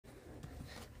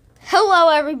Hello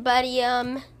everybody,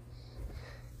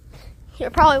 you're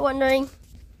probably wondering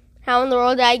how in the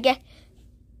world did I get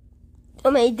so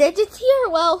many digits here?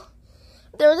 Well,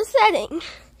 there's a setting,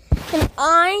 and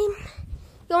I'm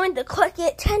going to click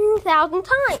it 10,000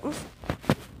 times.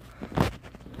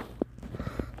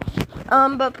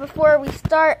 But before we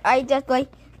start, I just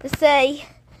like to say,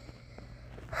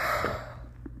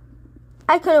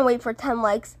 I couldn't wait for 10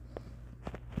 likes.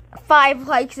 5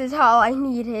 likes is all I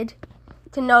needed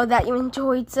to know that you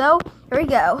enjoyed, so here we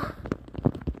go.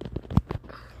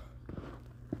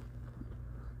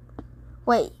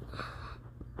 Wait,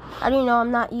 how do you know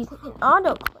I'm not using an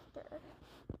auto clicker?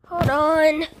 Hold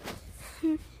on.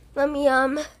 Let me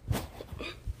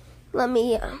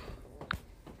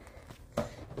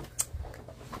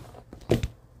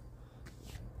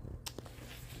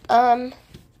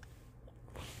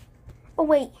oh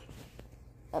wait.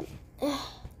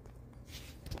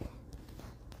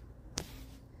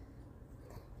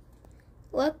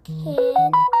 Look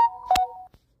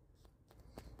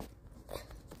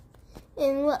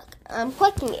and look, I'm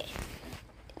clicking it.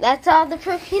 That's all the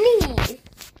proof you need.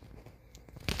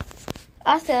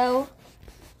 Also,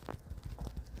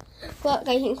 look,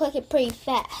 I can click it pretty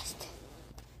fast.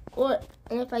 Look,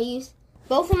 and if I use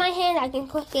both of my hands, I can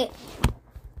click it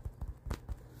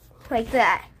like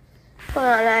that. Hold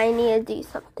on, I need to do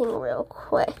something real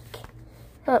quick.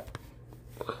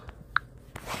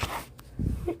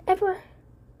 Whatever.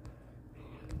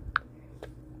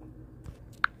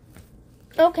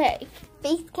 Okay,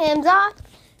 face cam's off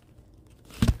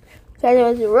because it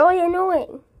was really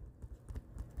annoying.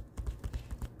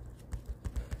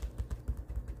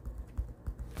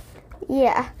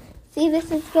 Yeah, see,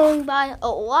 this is going by a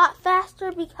lot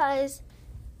faster because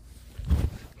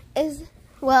I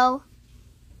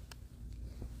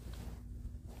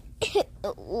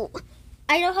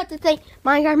don't have to say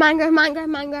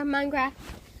Minecraft.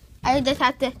 I just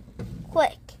have to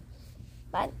click.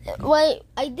 But wait,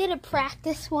 I did a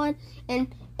practice one, and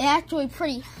it actually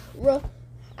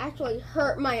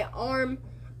hurt my arm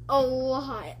a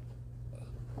lot.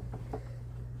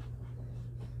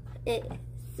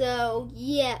 So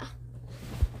yeah,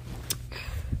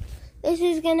 this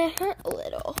is gonna hurt a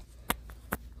little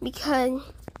because,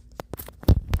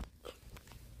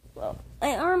 well,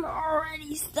 my arm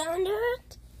already started to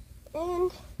hurt,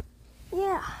 and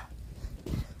yeah,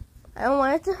 I don't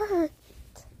want it to hurt.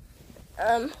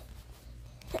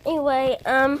 Anyway,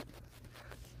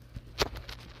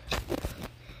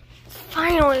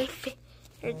 finally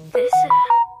figured this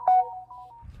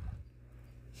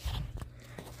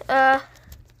out.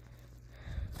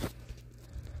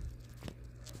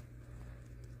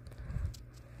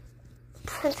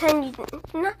 Pretend you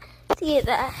did not see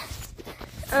that.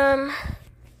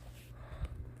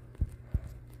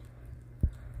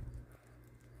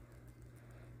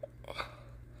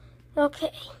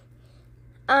 Okay.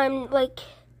 I'm like,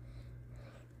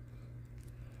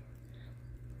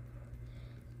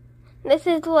 this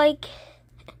is like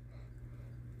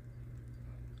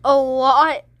a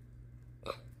lot.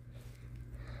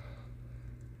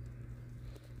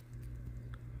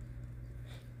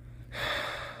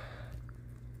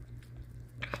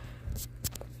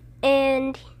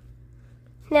 And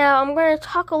now I'm going to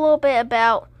talk a little bit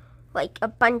about like a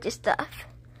bunch of stuff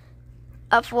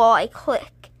while I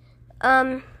click.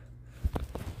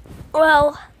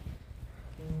 Well,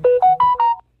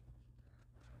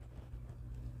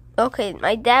 okay,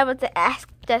 my dad was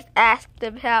just asked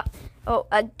about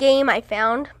a game I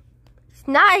found. It's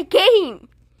not a game.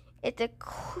 It's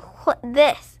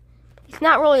this. It's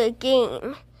not really a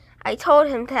game. I told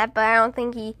him that, but I don't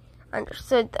think he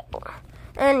understood that.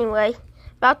 Anyway,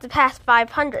 about to pass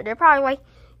 500. They're probably like,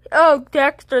 "Oh,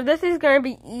 Dexter, this is gonna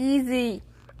be easy."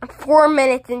 I'm 4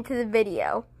 minutes into the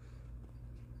video.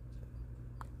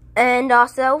 And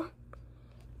also,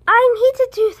 I need to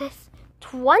do this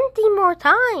 20 more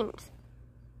times.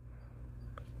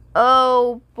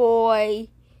 Oh boy.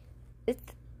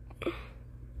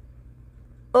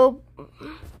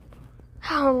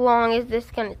 How long is this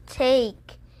gonna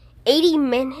take? 80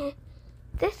 minutes?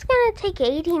 This is gonna take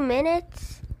 80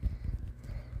 minutes?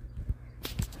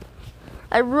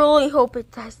 I really hope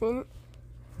it doesn't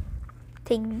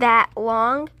take that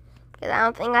long, because I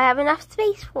don't think I have enough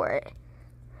space for it.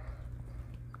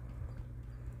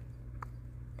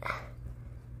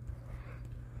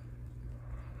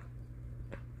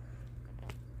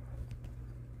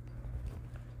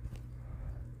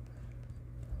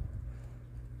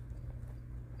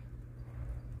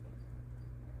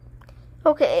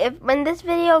 Okay, if this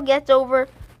video gets over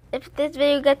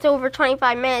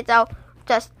 25 minutes, I'll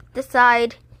just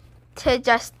decide to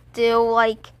just do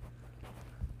like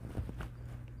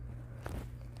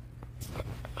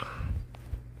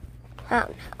I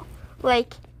don't know,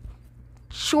 like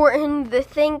shorten the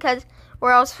thing,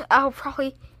 or else I'll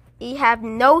probably have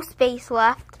no space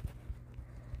left.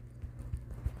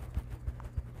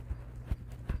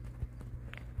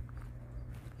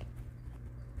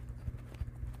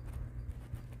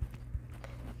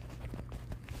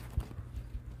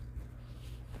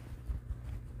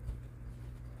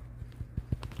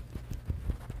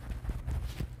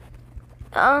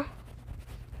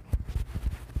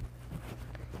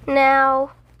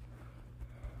 Now,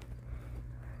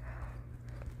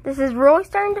 this is really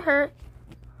starting to hurt.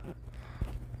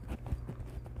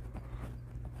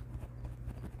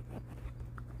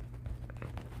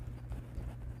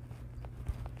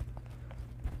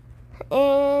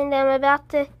 And I'm about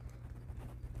to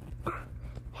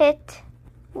hit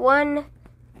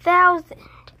 1,000.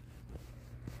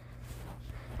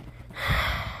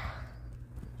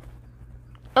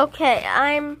 Okay,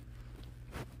 I'm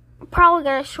probably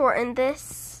gonna shorten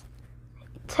this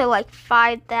to like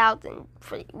 5,000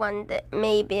 for one day,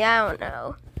 maybe, I don't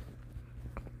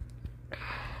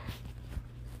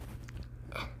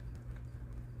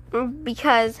know.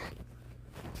 Because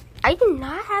I do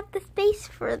not have the space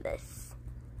for this.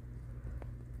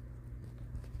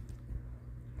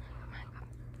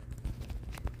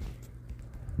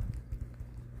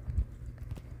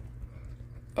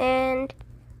 And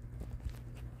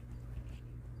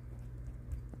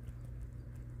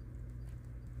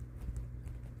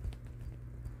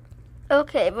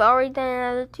okay, I've already done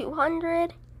another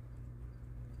 200.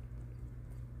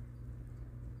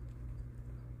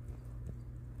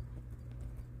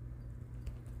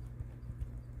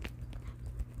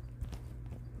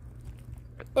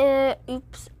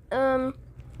 Oops.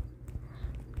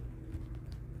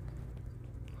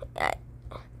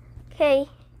 Okay.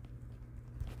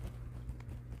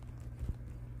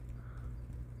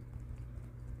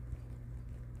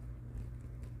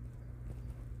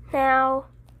 Now,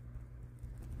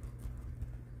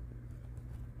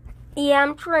 yeah,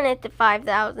 I'm trying it to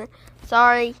 5,000.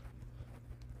 Sorry.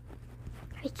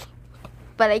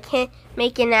 But I can't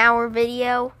make an hour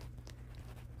video.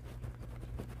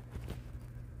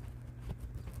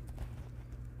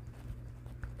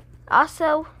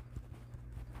 Also,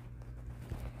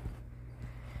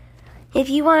 if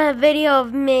you want a video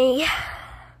of me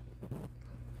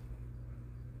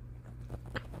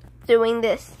doing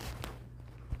this,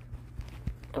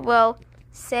 well,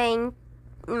 saying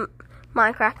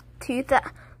Minecraft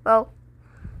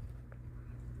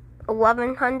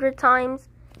 1,100 times,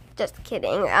 just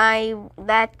kidding.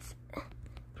 That's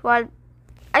what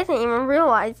I didn't even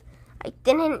realize. I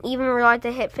didn't even realize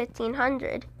I hit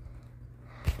 1,500.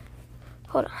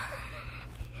 Hold on.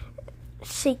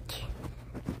 Shake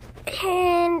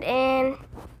hand and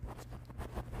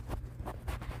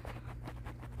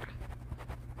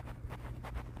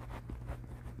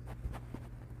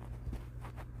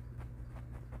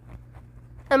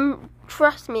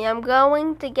trust me, I'm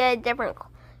going to get a different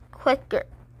a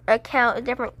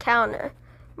different counter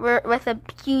with a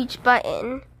huge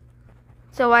button,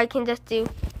 so I can just do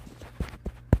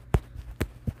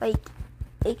like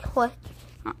a click.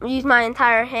 Use my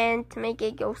entire hand to make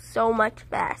it go so much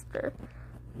faster.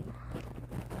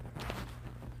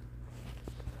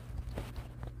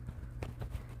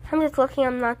 I'm just looking,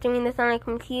 I'm not doing this on a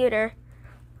computer.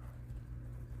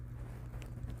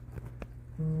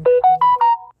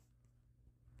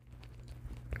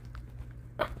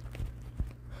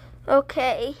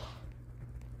 Okay.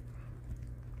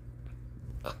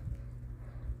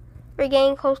 We're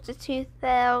getting close to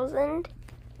 2,000.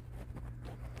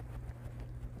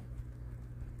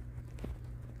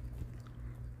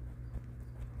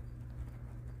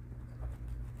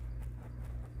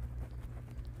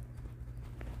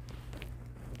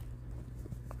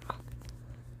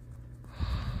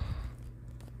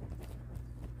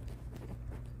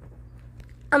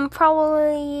 I'm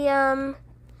probably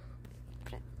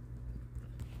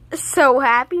so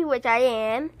happy, which I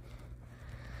am.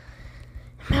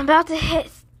 I'm about to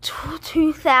hit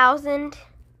 2,000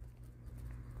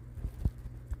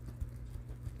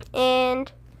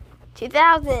 and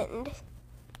 2,000.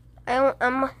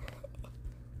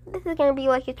 This is gonna be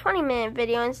like a 20-minute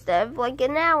video instead of like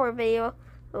an hour video.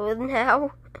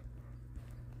 Now.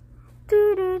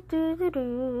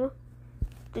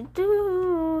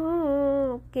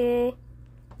 Okay.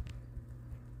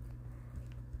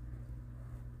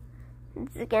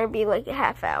 This is gonna be like a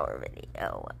half-hour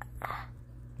video.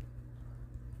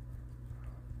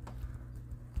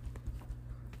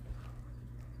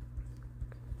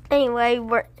 Anyway,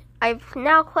 I've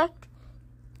now clicked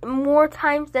more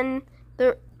times than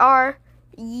there are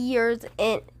years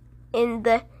in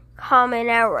the common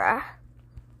era.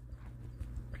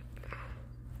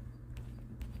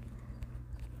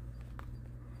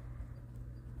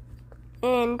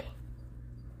 And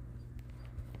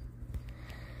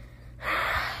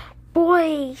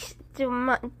boys, do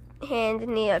my hands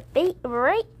need a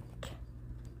break.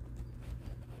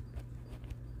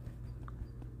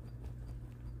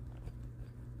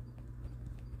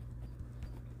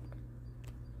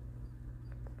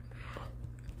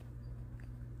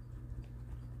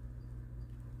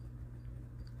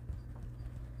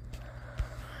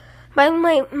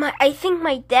 I think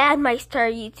my dad might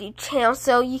start a YouTube channel,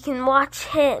 so you can watch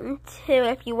him too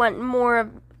if you want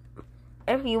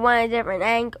if you want a different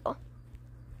angle.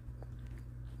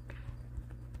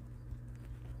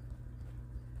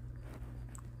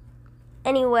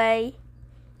 Anyway,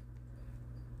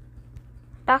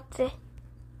 about to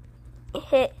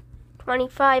hit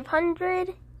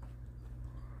 2,500.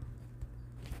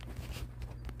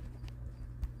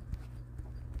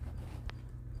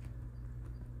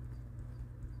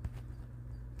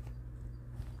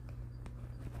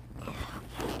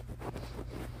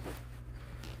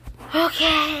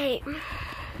 Okay,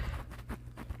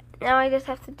 now I just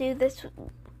have to do this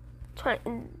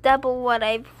double what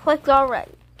I've clicked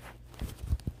already.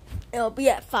 It'll be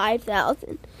at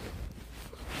 5,000.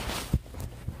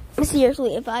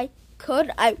 Seriously, if I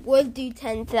could, I would do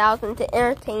 10,000 to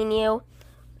entertain you.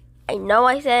 I know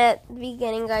I said at the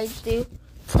beginning I'd do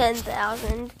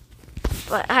 10,000,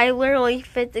 but I literally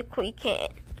physically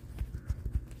can't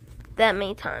that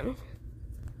many times.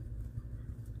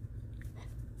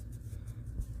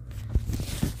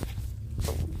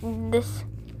 This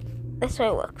way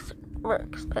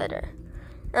works better.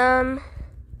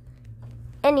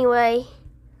 Anyway,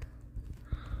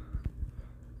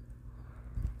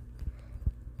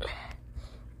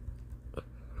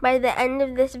 by the end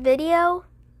of this video,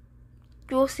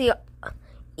 you'll see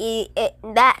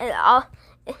that I'll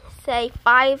say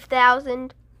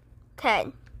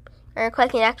 5,010. I'm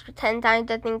clicking extra 10 times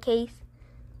just in case.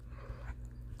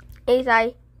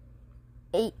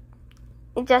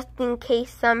 Just in case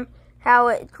somehow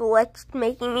it glitched,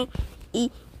 making me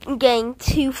getting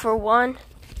 2 for 1.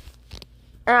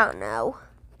 I don't know.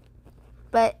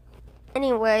 But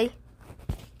anyway,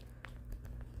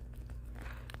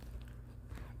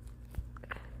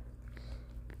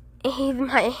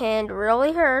 my hand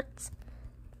really hurts.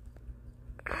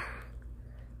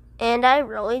 And I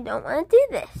really don't want to do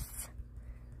this.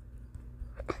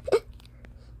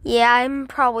 Yeah, I'm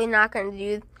probably not going to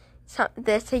do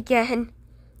this again.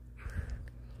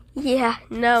 Yeah,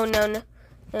 no.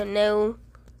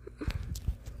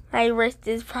 My wrist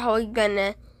is probably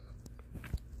gonna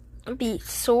be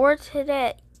sore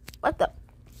today. What the?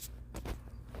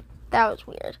 That was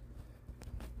weird.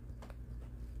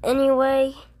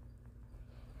 Anyway,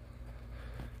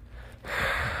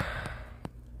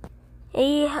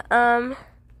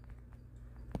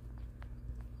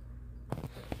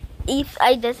 if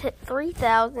I just hit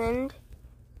 3,000.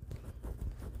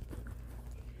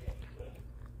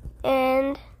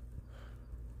 And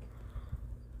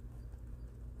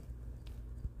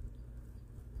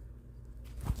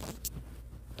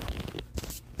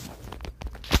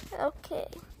okay.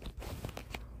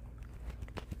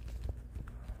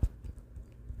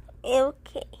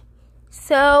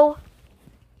 So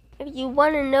if you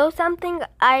want to know something,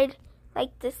 I'd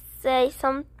like to say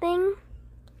something.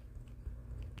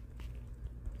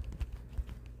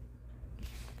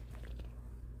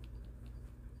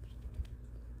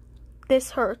 This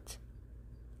hurts.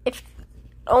 If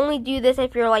only do this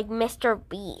if you're like Mr.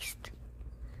 Beast.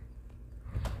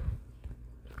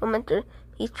 Mr.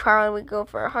 Beast probably would go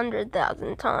for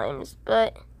 100,000 times,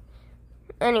 but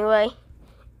anyway,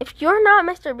 if you're not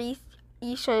Mr. Beast,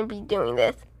 you shouldn't be doing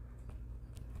this.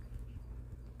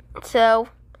 So,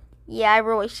 yeah, I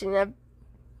really shouldn't have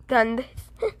done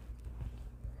this.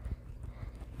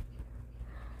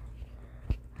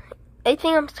 I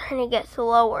think I'm starting to get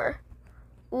slower.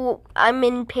 Ooh, I'm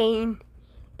in pain.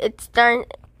 It's starting.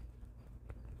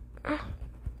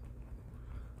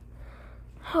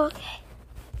 Okay.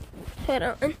 Hold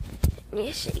on. Let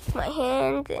me shake my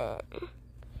hand and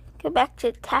go back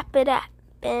to tap it up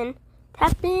and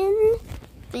tap in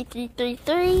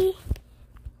 3333.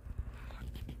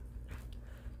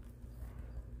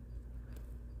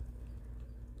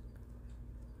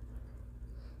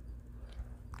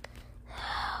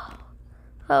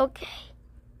 Okay.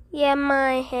 Yeah,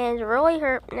 my hands really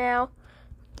hurt now,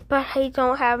 but I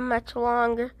don't have much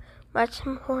more. I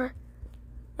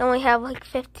only have like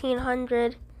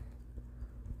 1,500.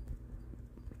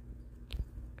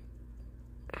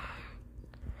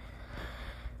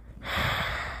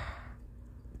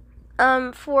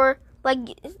 For like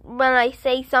when I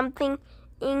say something,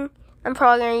 I'm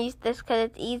probably gonna use this because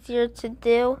it's easier to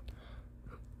do.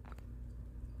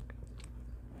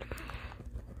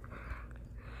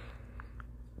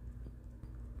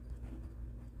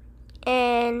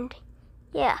 And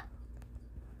yeah.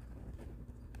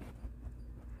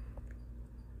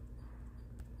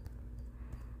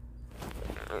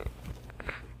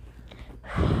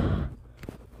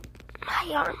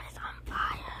 My arm is on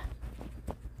fire.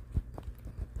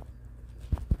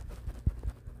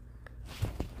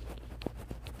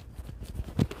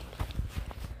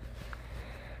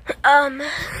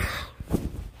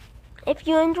 If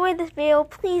you enjoyed this video,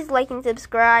 please like and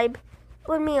subscribe. It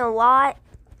would mean a lot.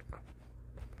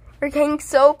 We're getting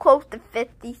so close to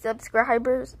 50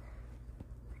 subscribers.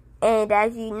 And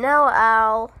as you know,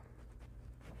 I'll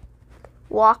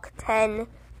walk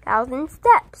 10,000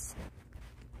 steps.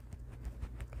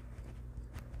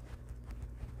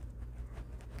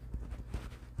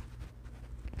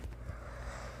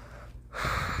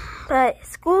 But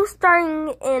school's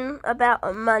starting in about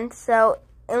a month, so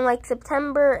in like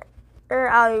September,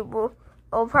 I'll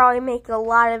probably make a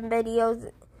lot of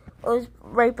videos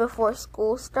right before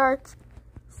school starts.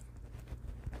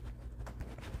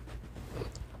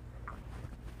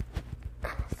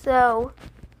 So,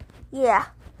 yeah,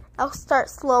 I'll start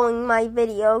slowing my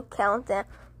video count down.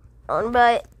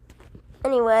 But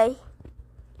anyway,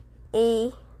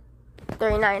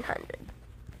 3,900.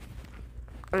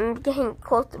 I'm getting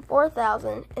close to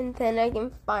 4,000, and then I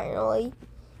can finally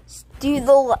do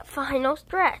the final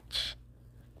stretch.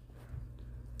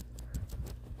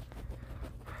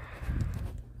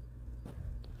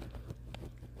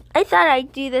 I thought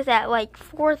I'd do this at like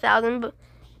 4,000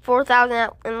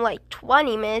 in like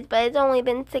 20 minutes, but it's only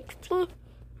been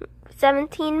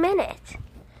 17 minutes.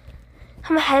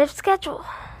 I'm ahead of schedule.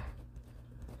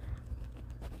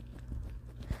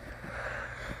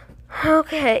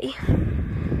 Okay.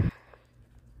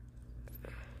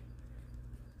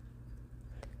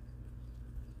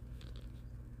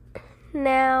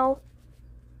 Now,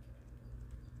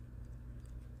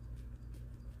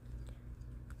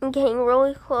 I'm getting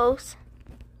really close.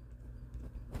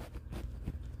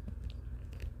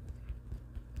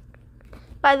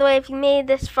 By the way, if you made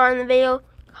this far in the video,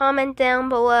 comment down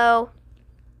below.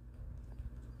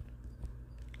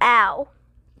 Ow.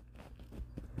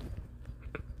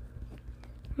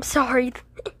 I'm sorry.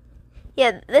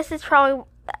 Yeah, this is probably,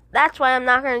 that's why I'm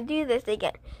not going to do this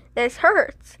again. This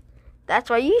hurts. That's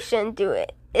why you shouldn't do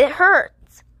it. It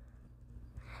hurts.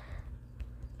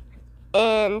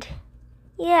 And,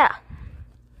 yeah.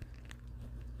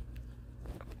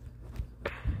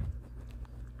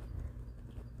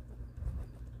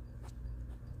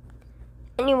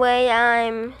 Anyway,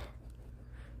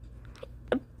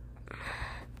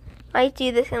 might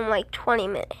do this in like 20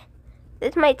 minutes.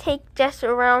 This might take just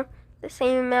around the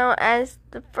same amount as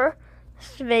the first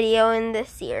video in this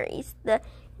series. This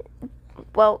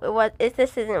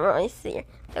isn't really a series.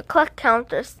 The Cluck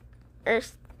Counter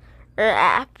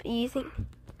app using.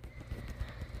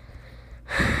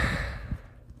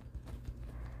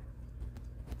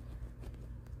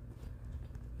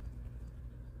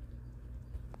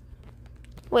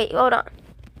 Wait, hold on.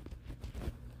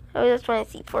 I was just trying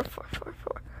to see 4.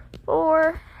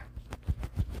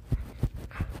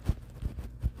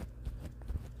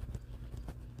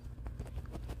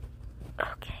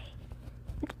 Okay.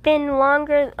 It's been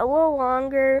a little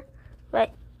longer,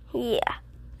 but yeah.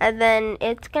 And then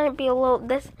it's gonna be it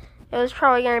was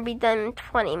probably gonna be done in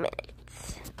 20 minutes.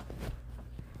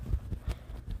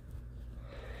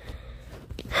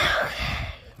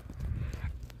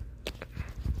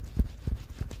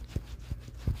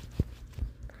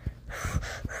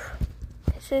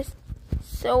 This is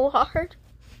so hard.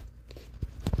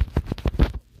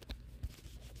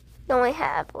 I only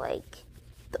have like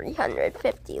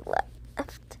 350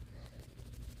 left.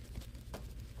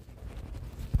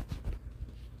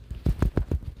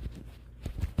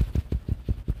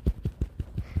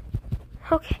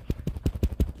 Okay.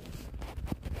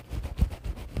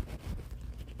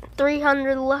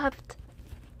 300 left.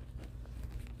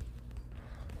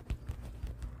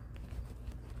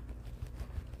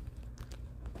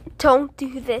 Don't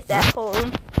do this at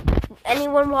home.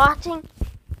 Anyone watching,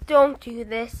 don't do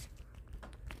this.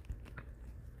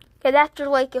 Because after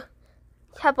like a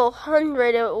couple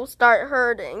hundred, it will start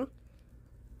hurting.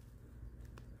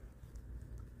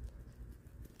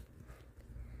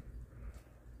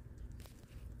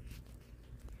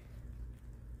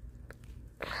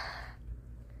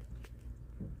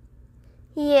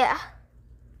 Yeah.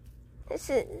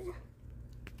 This is...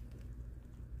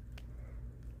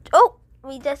 Oh!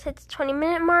 We just hit the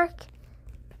 20-minute mark.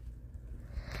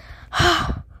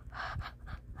 How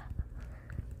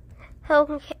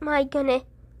am I gonna...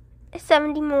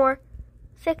 70 more.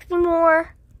 60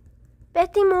 more.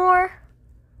 50 more.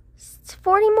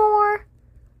 40 more.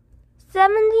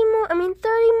 70 more, 30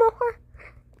 more,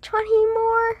 20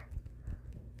 more.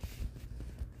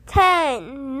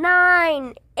 10,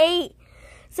 9, 8,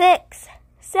 6,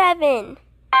 7,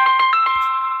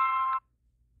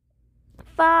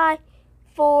 5,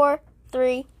 4,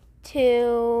 3,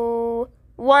 2,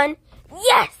 1.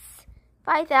 Yes!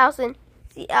 5,000.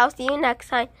 I'll see you next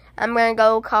time. I'm going to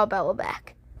go call Bella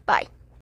back. Bye.